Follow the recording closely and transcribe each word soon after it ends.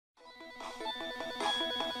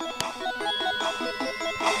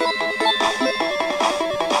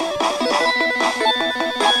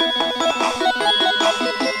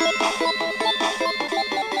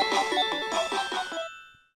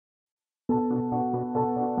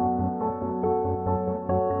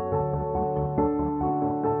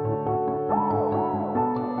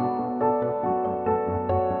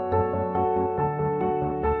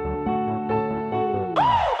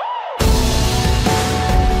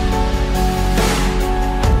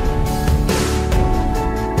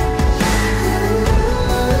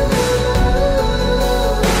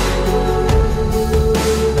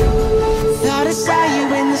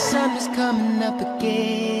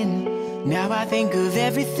I think of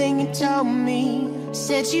everything you told me.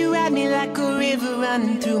 Said you had me like a river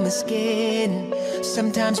running through my skin.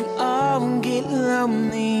 Sometimes we all get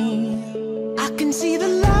lonely. I can see the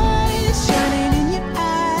light shining in your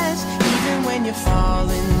eyes, even when you're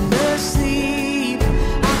falling asleep.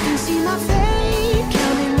 I can see my fate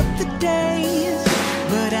counting up the days,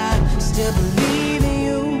 but I still believe in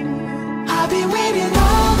you. I've been waiting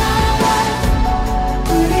all my life.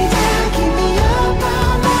 Put it down, keep me up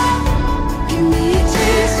all night. Give me a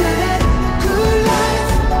taste of that good life.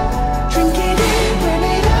 Drink it in, burn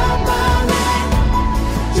it up all night.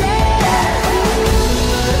 Yeah.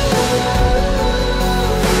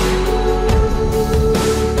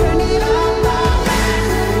 Burn it up all night.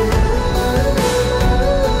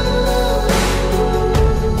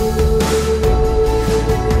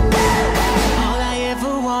 All I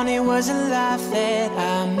ever wanted was a life that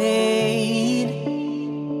I made.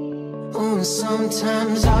 Oh,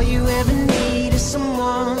 sometimes all you ever need is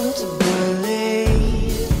someone to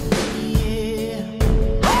believe. Yeah.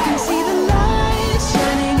 I can see the light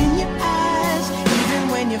shining in your eyes, even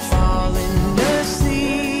when you're falling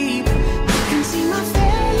asleep. I can see my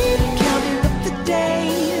fate counting up the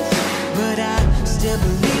days, but I still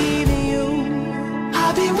believe in you.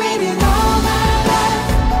 I've been waiting all my life.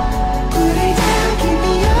 Put it down, keep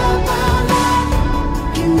me up all night.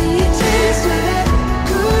 Give me a taste of that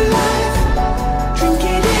good life. Drink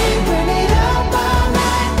it in, burn it up all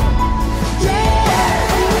night. Yeah.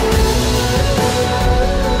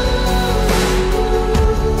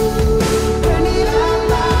 Burn it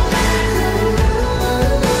up all night.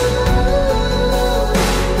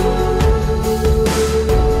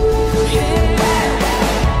 Yeah.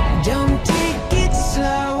 Don't take it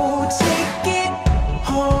slow, take it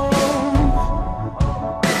home.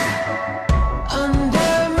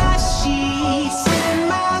 Under my sheets and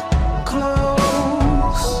my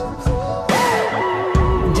clothes.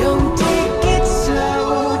 Don't take it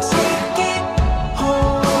slow, take it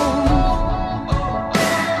home.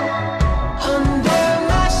 Under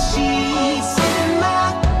my sheets and my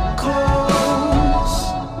clothes.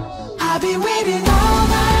 I've been waiting all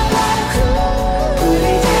my life. Put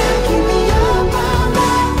it down, keep me up all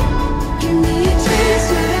night. Give me a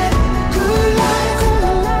taste of that good life.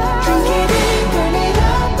 Drink it in, burn it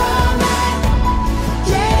up all night.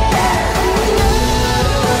 Yeah.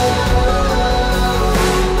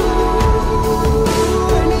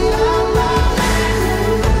 Burn it up all night.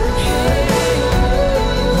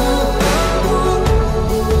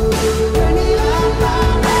 Burn it up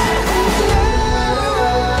all night.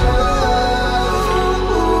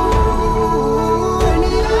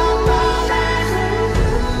 Burn it up all night.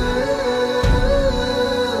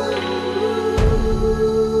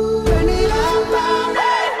 Burn it up all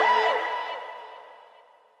night.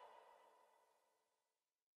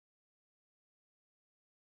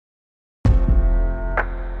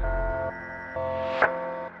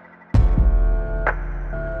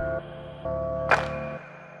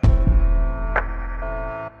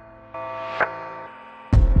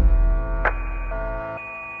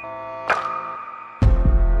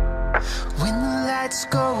 When the lights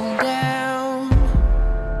go down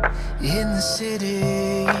in the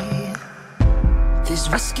city, there's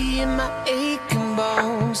whiskey in my aching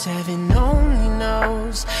bones. Heaven only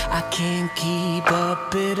knows I can't keep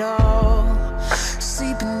up at all.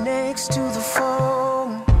 Sleeping next to the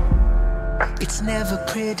phone, it's never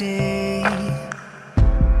pretty.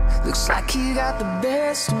 Looks like you got the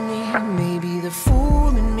best of me, maybe the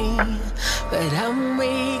fool in me, but I'm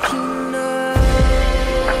waking up.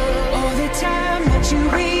 All the time that you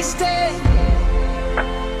wasted,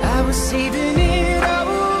 I was saving it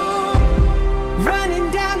all, running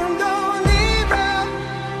down a lonely road.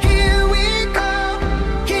 Here we go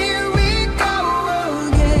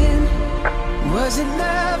again. Was it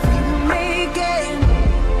love we were making,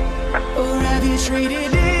 or have you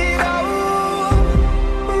traded it all?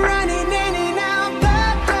 Running in and out the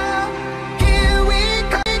door. Here we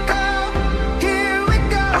go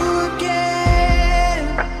again.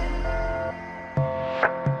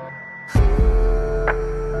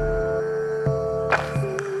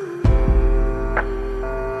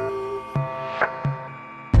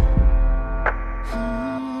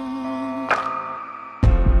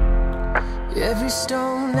 Every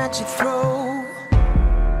stone that you throw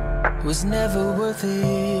was never worth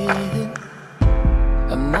it.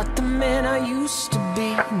 I'm not the man I used to be,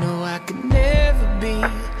 no, I could never be.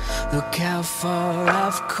 Look how far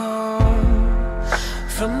I've come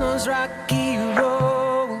from those rocky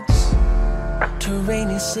roads to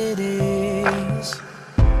rainy cities,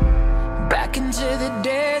 back into the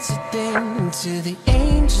desert, then to the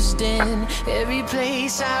angel's den. Every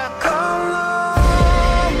place I call home.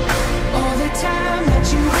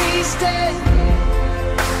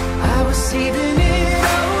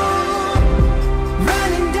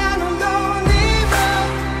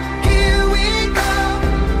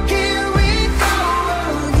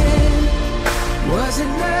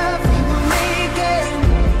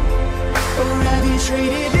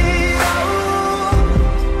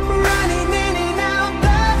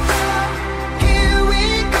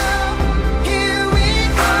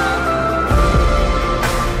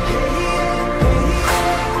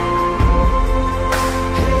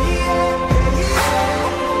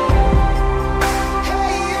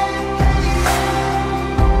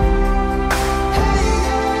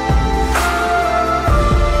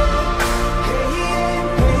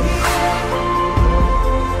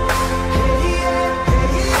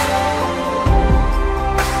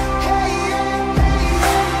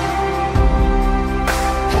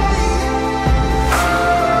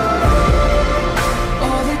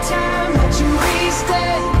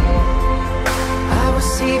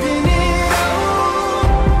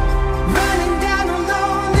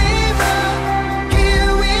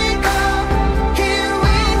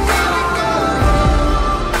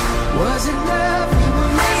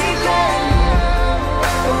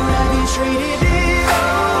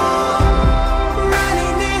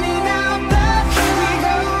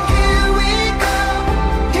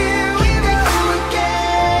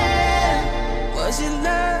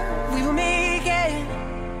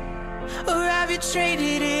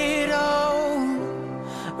 traded it all,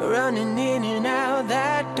 running in and out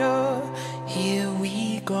that door. Here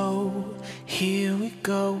we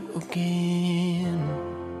go again.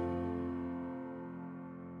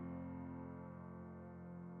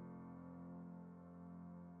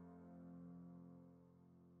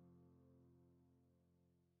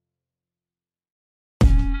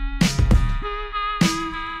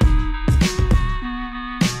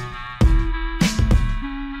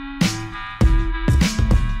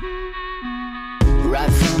 Right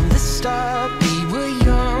from the start, we were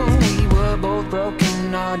young, we were both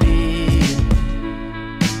broken-hearted.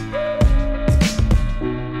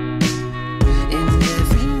 And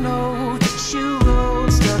every note that you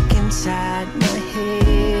wrote stuck inside my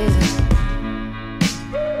head.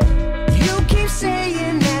 You keep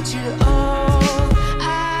saying that you're all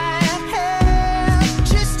I have.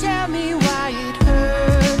 Just tell me why it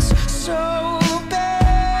hurts so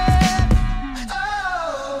bad.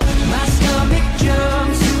 Oh, my stomach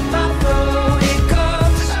jumps to my throat, it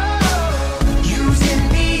goes, oh, using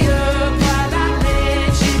me up while I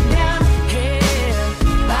let you down.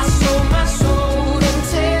 Yeah, I sold my soul, don't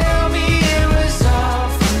tell me it was all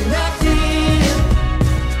for nothing,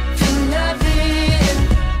 for nothing.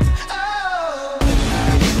 Oh,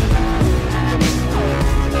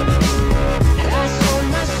 I sold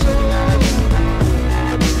my soul.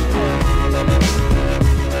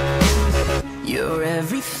 You're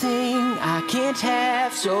everything I can't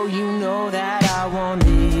have, so you know that